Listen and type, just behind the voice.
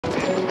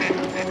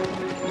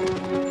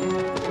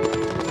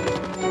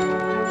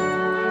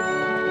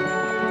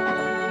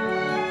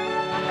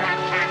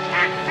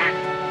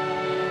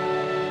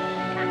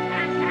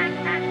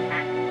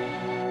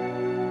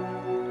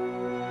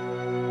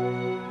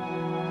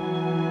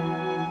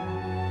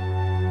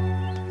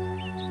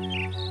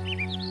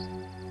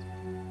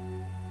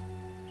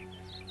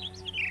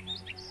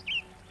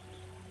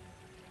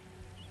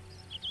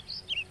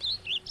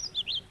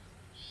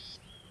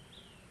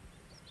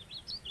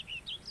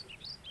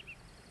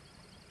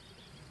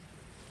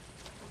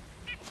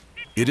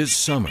It is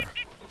summer,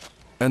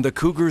 and the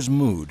cougar's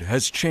mood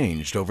has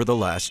changed over the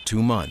last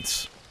 2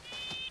 months.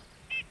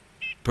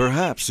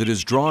 Perhaps it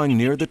is drawing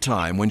near the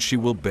time when she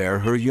will bear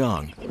her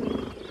young.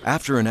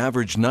 After an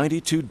average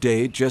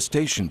 92-day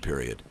gestation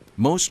period,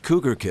 most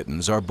cougar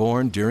kittens are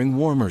born during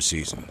warmer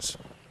seasons.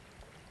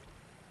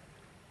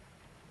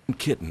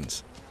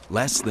 Kittens,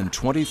 less than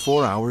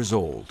 24 hours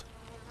old.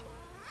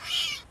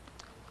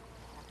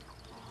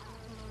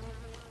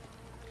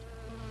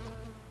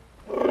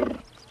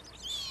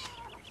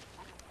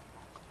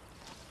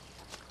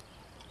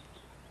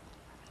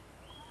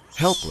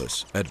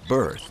 Helpless at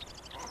birth,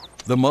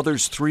 the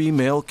mother's 3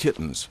 male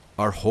kittens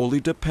are wholly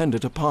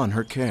dependent upon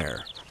her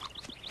care.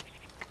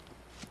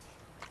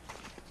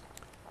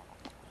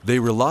 They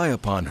rely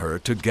upon her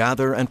to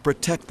gather and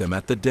protect them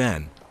at the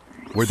den,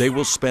 where they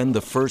will spend the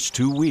first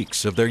 2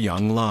 weeks of their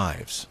young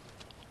lives.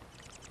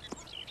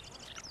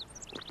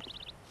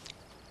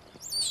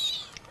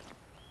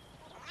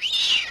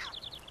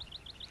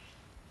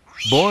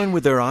 Born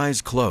with their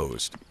eyes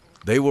closed,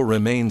 they will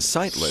remain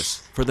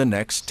sightless for the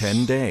next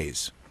 10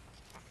 days.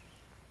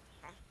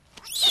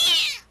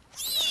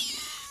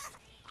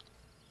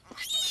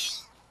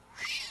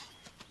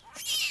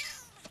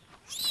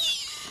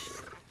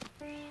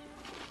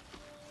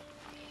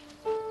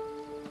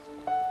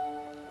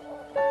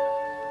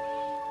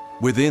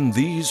 Within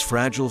these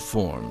fragile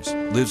forms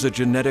lives a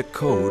genetic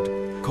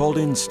code called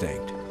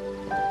instinct.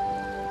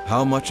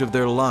 How much of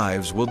their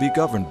lives will be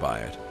governed by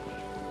it?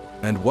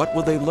 And what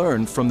will they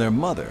learn from their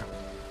mother?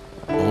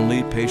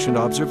 Only patient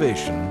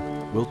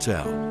observation will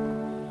tell.